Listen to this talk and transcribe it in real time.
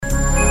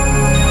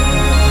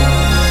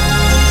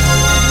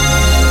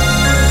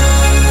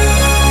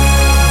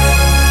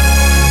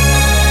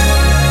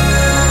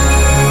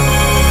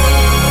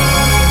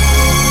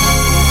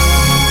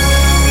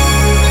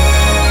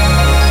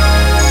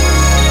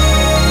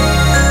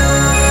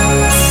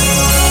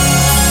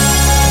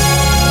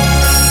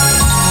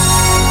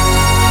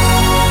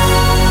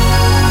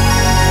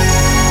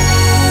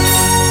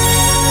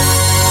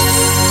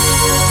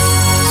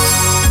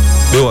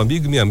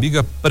amigo e minha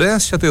amiga,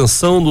 preste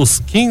atenção nos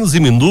 15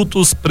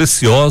 minutos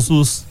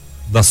preciosos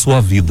da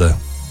sua vida.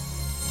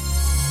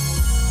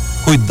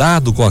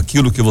 Cuidado com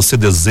aquilo que você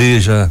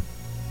deseja,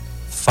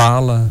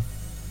 fala,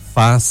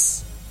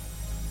 faz.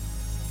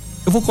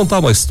 Eu vou contar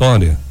uma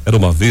história. Era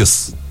uma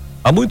vez,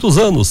 há muitos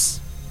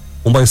anos,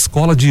 uma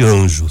escola de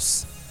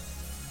anjos.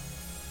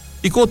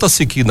 E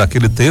conta-se que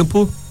naquele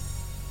tempo,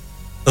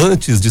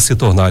 antes de se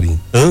tornarem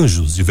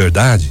anjos de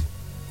verdade,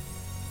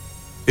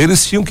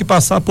 eles tinham que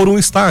passar por um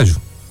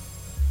estágio.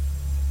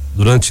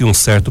 Durante um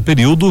certo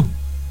período,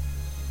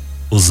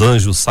 os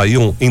anjos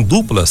saíam em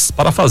duplas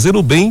para fazer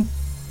o bem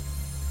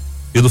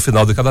e no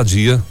final de cada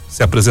dia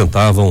se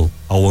apresentavam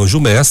ao anjo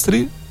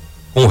mestre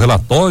com o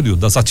relatório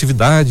das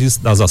atividades,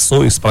 das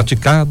ações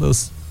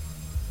praticadas.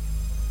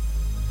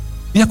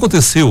 E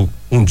aconteceu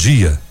um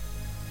dia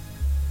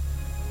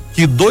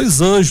que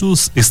 2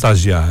 anjos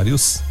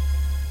estagiários,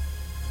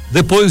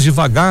 depois de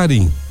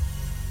vagarem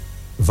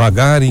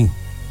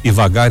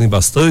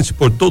bastante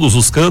por todos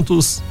os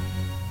cantos,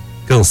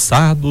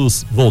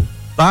 cansados,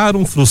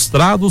 voltaram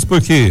frustrados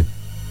porque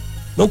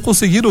não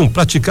conseguiram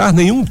praticar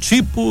nenhum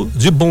tipo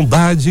de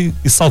bondade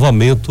e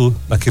salvamento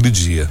naquele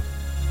dia.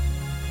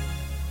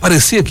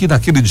 Parecia que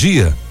naquele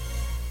dia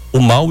o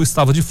mal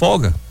estava de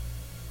folga.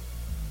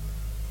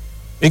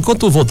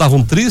 Enquanto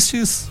voltavam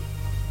tristes,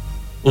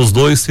 os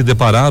 2 se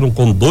depararam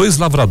com 2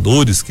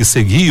 lavradores que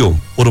seguiam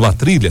por uma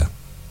trilha.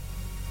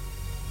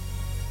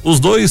 Os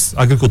 2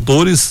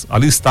 agricultores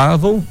ali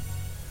estavam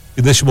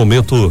e neste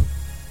momento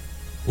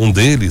um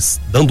deles,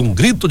 dando um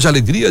grito de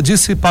alegria,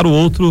 disse para o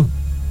outro: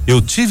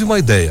 eu tive uma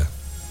ideia.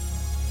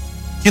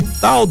 Que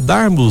tal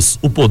darmos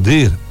o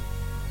poder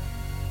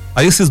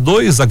a esses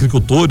 2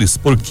 agricultores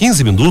por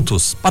 15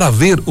 minutos para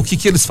ver o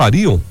que eles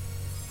fariam?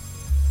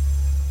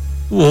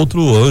 O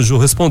outro anjo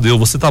respondeu: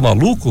 você tá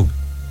maluco?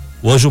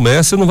 O anjo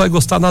mestre não vai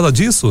gostar nada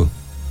disso.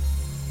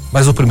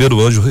 Mas o primeiro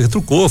anjo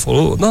retrucou,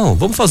 falou: não,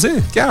 vamos fazer,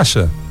 o que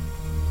acha?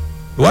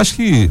 Eu acho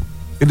que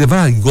ele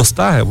vai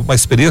gostar, é uma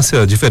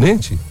experiência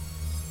diferente.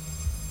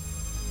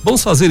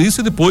 Vamos fazer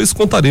isso e depois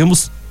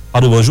contaremos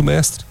para o anjo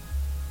mestre.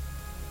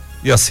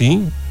 E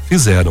assim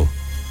fizeram.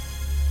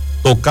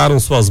 Tocaram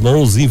suas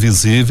mãos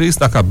invisíveis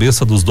na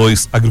cabeça dos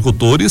 2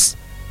 agricultores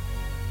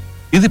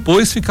e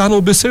depois ficaram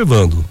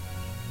observando.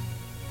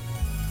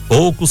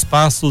 Poucos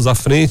passos à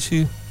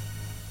frente,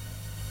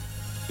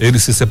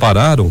 eles se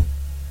separaram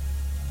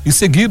e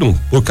seguiram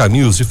por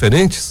caminhos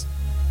diferentes.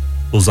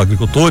 Os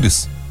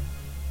agricultores,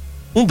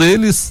 um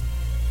deles,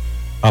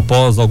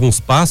 após alguns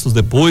passos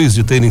depois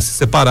de terem se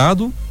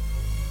separado,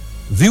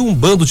 viu um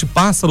bando de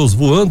pássaros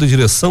voando em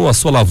direção à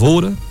sua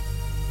lavoura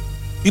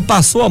e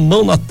passou a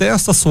mão na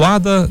testa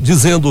suada,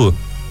 dizendo: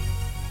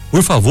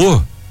 por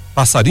favor,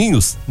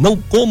 passarinhos, não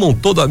comam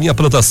toda a minha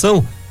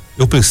plantação.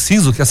 Eu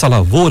preciso que essa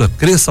lavoura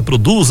cresça,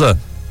 produza,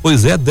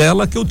 pois é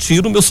dela que eu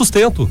tiro o meu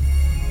sustento.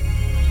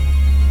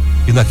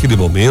 E naquele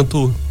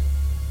momento,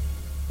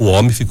 o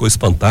homem ficou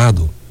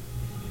espantado.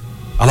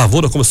 A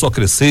lavoura começou a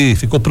crescer,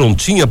 ficou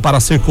prontinha para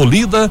ser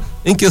colhida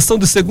em questão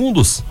de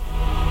segundos.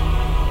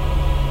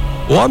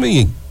 O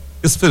homem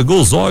esfregou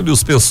os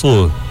olhos,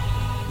 pensou: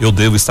 eu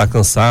devo estar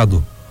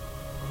cansado,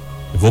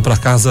 eu vou para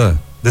casa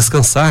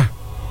descansar.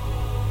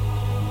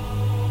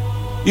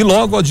 E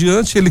logo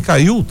adiante ele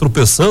caiu,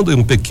 tropeçando em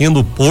um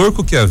pequeno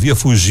porco que havia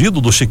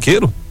fugido do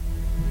chiqueiro.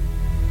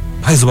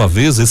 Mais uma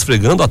vez,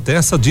 esfregando a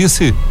testa,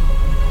 disse: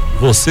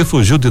 você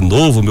fugiu de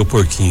novo, meu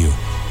porquinho,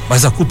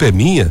 mas a culpa é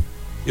minha.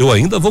 Eu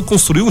ainda vou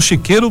construir um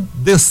chiqueiro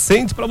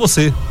decente para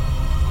você.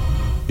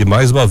 E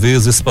mais uma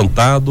vez,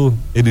 espantado,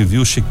 ele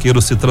viu o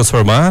chiqueiro se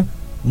transformar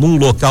num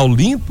local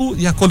limpo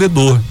e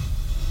acolhedor,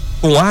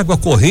 com água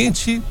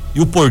corrente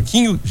e o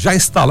porquinho já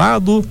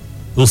instalado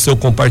no seu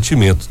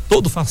compartimento,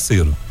 todo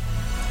faceiro.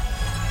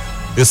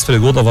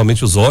 Esfregou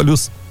novamente os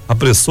olhos,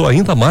 apressou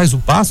ainda mais o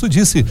passo e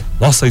disse: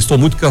 nossa, estou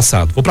muito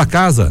cansado, vou para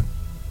casa.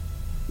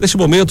 Neste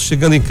momento,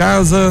 chegando em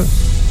casa,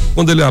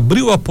 quando ele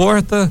abriu a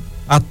porta,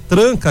 a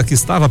tranca que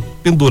estava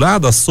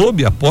pendurada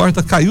sob a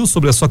porta caiu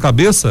sobre a sua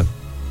cabeça.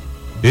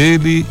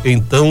 Ele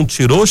então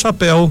tirou o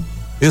chapéu,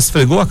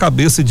 esfregou a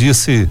cabeça e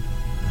disse: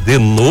 de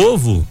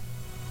novo?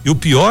 E o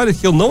pior é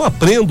que eu não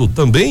aprendo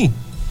também,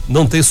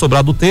 não tem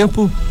sobrado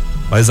tempo,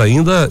 mas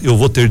ainda eu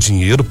vou ter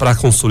dinheiro para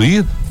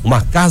construir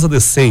uma casa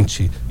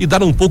decente e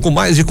dar um pouco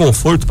mais de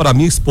conforto para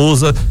minha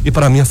esposa e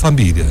para minha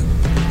família.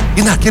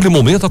 E naquele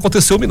momento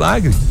aconteceu um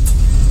milagre.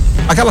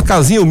 Aquela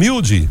casinha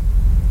humilde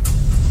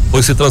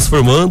foi se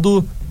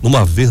transformando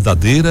numa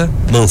verdadeira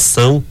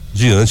mansão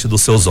diante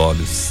dos seus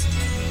olhos.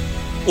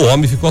 O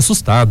homem ficou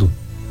assustado,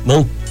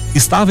 não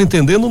estava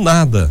entendendo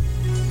nada.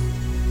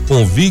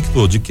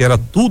 Convicto de que era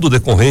tudo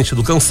decorrente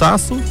do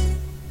cansaço,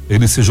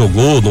 ele se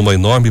jogou numa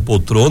enorme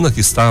poltrona que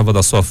estava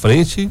na sua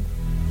frente.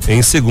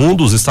 Em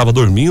segundos estava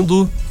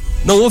dormindo.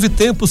 Não houve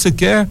tempo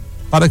sequer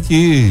para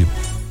que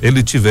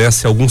ele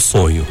tivesse algum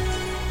sonho.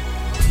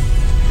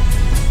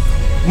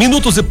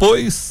 Minutos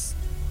depois,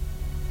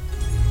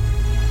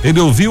 ele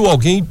ouviu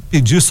alguém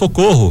pedir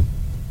socorro.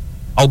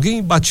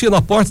 Alguém batia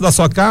na porta da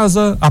sua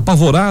casa,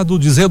 apavorado,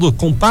 dizendo: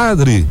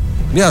 compadre,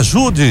 me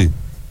ajude.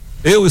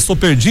 Eu estou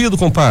perdido,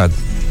 compadre.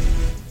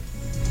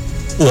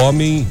 O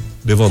homem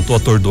levantou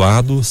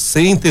atordoado,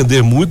 sem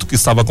entender muito o que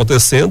estava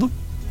acontecendo.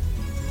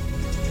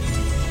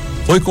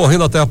 Foi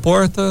correndo até a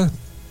porta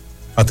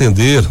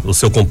atender o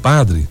seu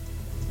compadre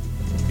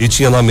e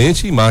tinha na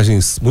mente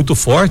imagens muito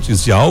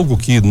fortes de algo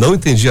que não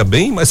entendia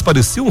bem, mas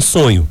parecia um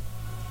sonho.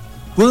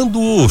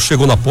 Quando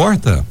chegou na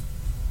porta,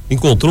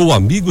 encontrou o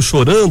amigo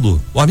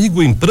chorando, o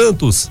amigo em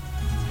prantos,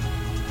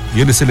 e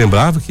ele se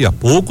lembrava que há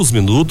poucos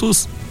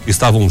minutos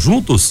estavam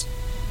juntos,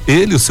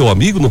 ele e o seu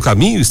amigo no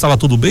caminho, estava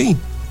tudo bem.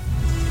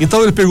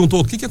 Então ele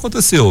perguntou: o que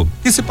aconteceu? O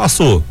que se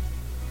passou?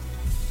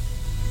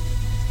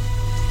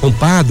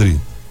 Compadre,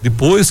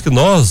 depois que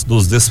nós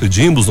nos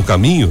despedimos no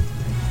caminho,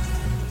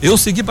 eu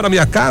segui para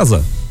minha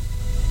casa.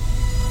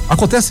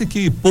 Acontece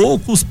que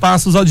poucos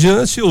passos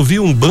adiante eu vi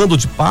um bando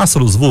de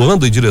pássaros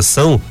voando em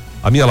direção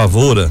à minha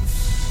lavoura.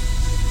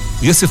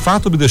 E esse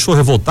fato me deixou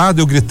revoltado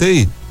e eu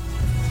gritei: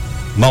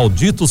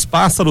 malditos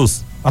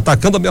pássaros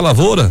atacando a minha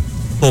lavoura,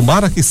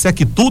 tomara que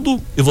seque tudo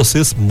e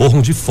vocês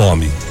morram de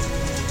fome.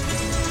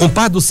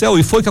 Compadre do céu,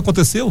 e foi o que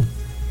aconteceu.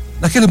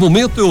 Naquele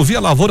momento eu vi a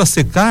lavoura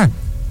secar,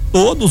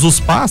 todos os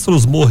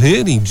pássaros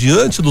morrerem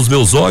diante dos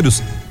meus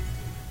olhos.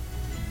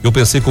 Eu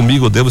pensei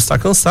comigo: eu devo estar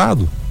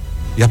cansado,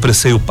 e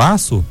apressei o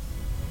passo,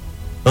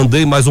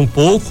 andei mais um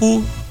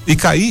pouco e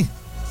caí,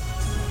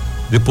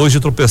 depois de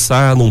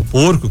tropeçar num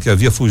porco que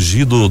havia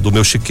fugido do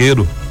meu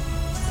chiqueiro.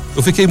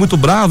 Eu fiquei muito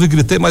bravo e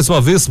gritei mais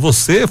uma vez: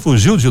 você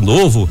fugiu de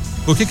novo?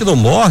 Por que não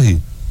morre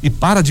e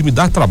para de me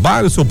dar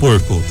trabalho, seu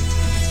porco?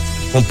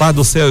 Compadre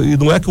do céu, e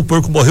não é que o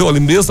porco morreu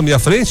ali mesmo na minha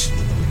frente?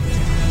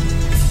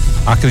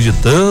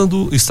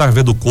 Acreditando estar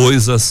vendo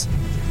coisas,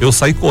 eu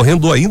saí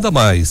correndo ainda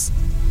mais.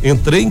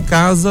 Entrei em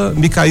casa,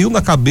 me caiu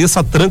na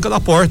cabeça a tranca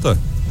da porta.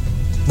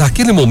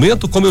 Naquele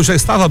momento, como eu já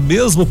estava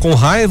mesmo com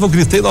raiva, eu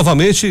gritei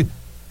novamente: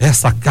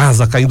 essa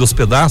casa caindo aos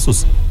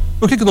pedaços,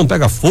 por que não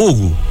pega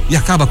fogo e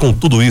acaba com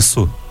tudo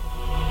isso?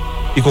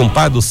 E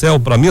compadre do céu,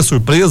 para minha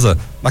surpresa,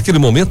 naquele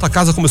momento a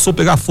casa começou a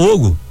pegar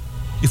fogo.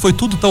 E foi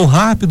tudo tão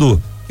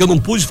rápido que eu não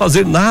pude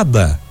fazer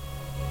nada.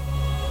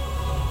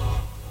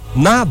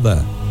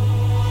 Nada.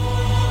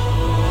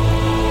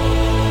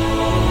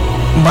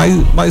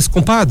 Mas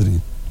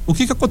compadre, o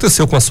que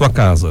aconteceu com a sua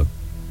casa?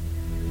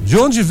 De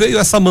onde veio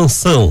essa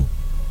mansão?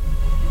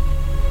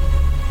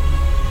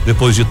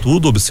 Depois de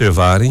tudo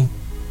observarem,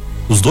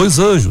 os dois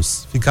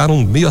anjos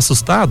ficaram meio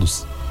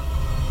assustados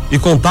e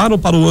contaram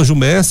para o anjo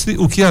mestre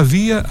o que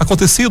havia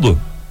acontecido.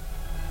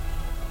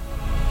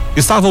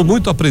 Estavam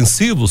muito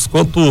apreensivos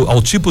quanto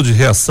ao tipo de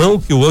reação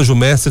que o anjo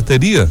mestre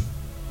teria,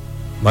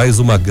 mas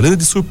uma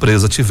grande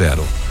surpresa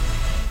tiveram.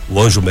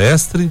 O anjo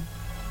mestre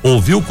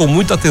ouviu com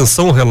muita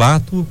atenção o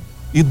relato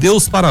e deu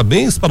os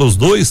parabéns para os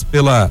dois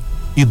pela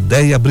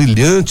ideia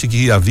brilhante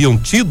que haviam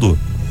tido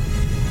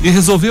e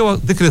resolveu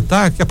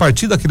decretar que a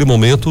partir daquele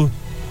momento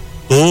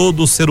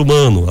todo ser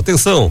humano,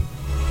 atenção,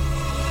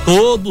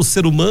 todo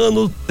ser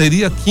humano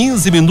teria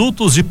 15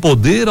 minutos de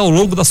poder ao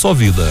longo da sua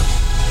vida.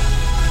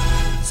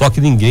 Só que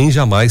ninguém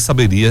jamais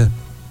saberia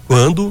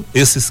quando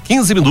esses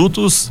 15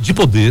 minutos de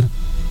poder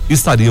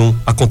estariam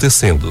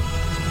acontecendo.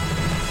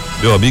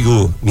 Meu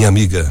amigo, minha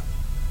amiga,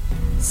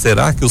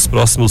 será que os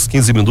próximos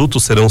 15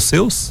 minutos serão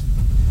seus?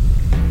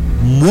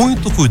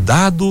 Muito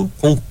cuidado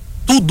com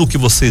tudo que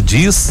você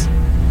diz,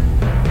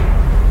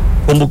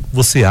 como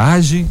você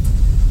age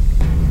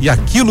e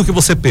aquilo que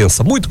você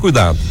pensa. Muito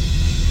cuidado.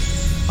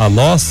 A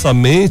nossa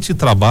mente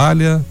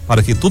trabalha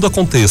para que tudo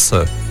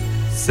aconteça,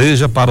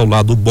 seja para o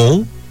lado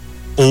bom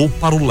ou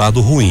para o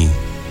lado ruim.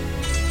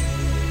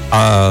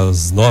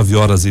 Às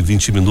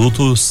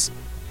 9h20.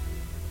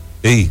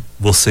 Ei,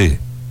 você,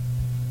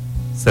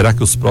 será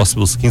que os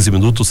próximos 15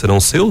 minutos serão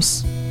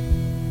seus?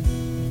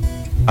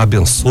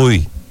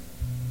 Abençoe,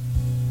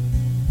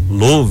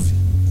 louve,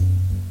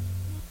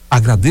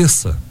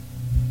 agradeça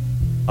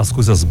as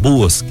coisas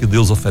boas que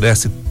Deus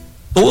oferece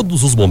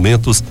todos os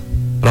momentos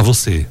para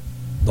você.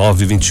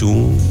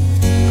 9h21.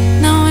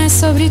 Não é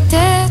sobre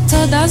ter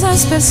todas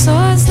as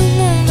pessoas do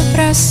mundo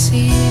pra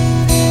si.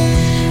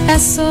 É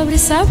sobre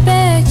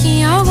saber que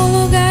em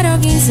algum lugar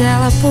alguém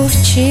zela por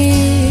ti.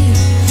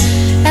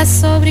 É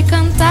sobre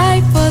cantar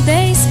e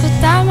poder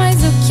escutar mais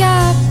do que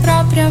a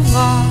própria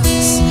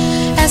voz.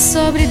 É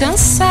sobre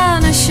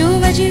dançar na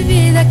chuva de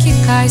vida que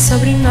cai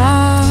sobre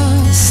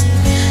nós.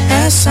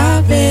 É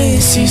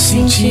saber se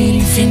sentir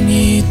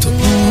infinito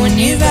num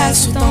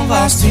universo tão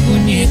vasto e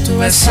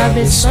bonito. É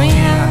saber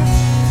sonhar.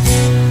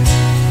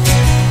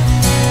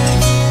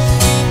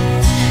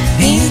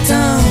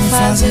 Então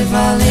fazer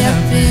valer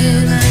a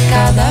pena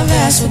cada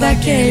verso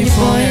daquele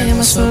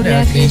poema sobre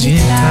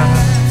acreditar.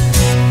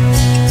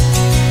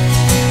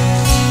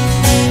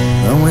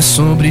 Não é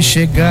sobre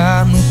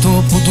chegar no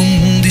topo do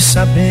mundo e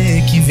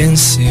saber que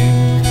venceu.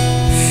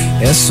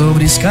 É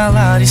sobre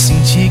escalar e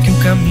sentir que o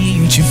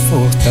caminho te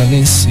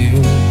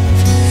fortaleceu.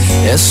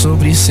 É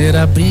sobre ser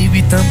abrigo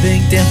e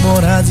também ter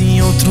morado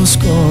em outros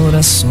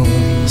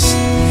corações.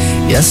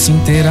 E assim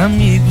ter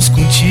amigos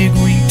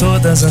contigo em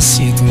todas as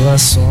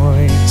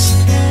situações.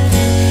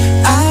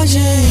 A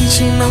gente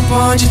gente não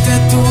pode ter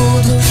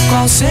tudo.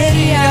 Qual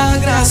seria a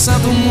graça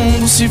do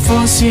mundo se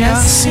fosse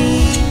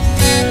assim?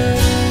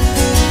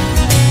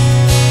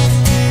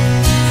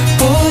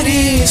 Por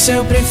isso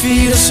eu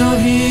prefiro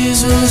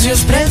sorrisos e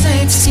os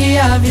presentes que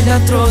a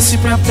vida trouxe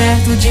pra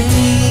perto de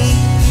mim.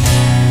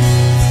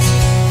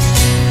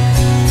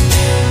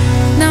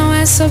 Não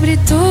é sobre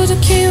tudo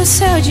que o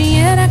seu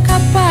dinheiro é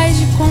capaz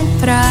de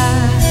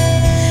comprar,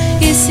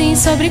 e sim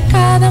sobre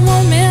cada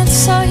momento,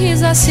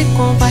 sorriso a se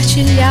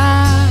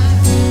compartilhar.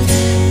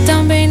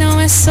 Também não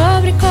é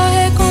sobre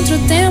correr contra o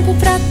tempo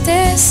pra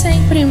ter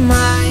sempre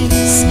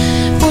mais,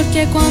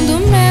 porque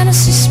quando menos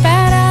se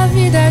espera a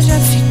vida já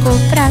ficou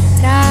pra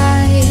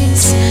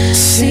trás.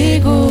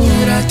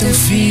 Segura teu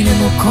filho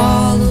no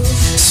colo,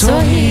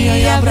 sorria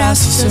e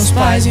abraça os seus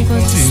pais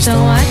enquanto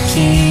estão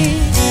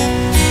aqui.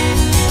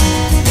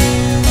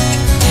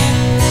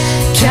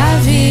 Que a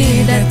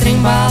vida é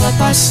trem-bala,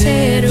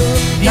 parceiro,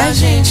 e a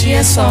gente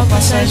é só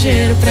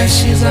passageiro,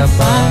 prestes a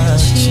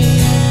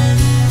partir.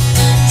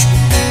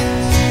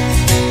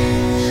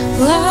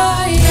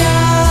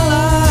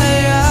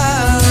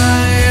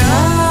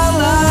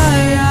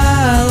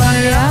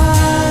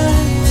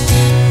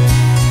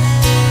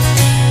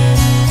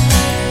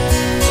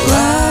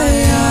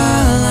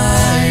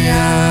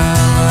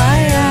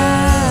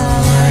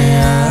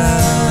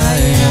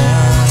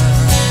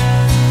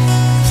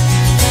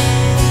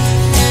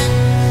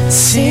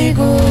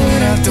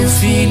 Segura teu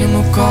filho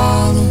no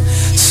colo,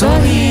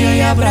 sorria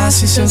e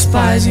abrace seus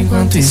pais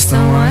enquanto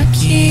estão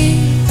aqui.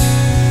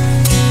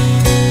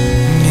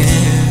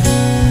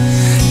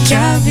 Que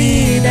a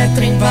vida é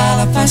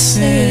trem-bala,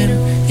 parceiro,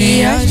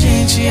 e a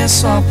gente é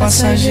só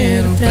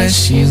passageiro,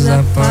 prestes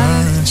a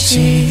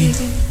partir.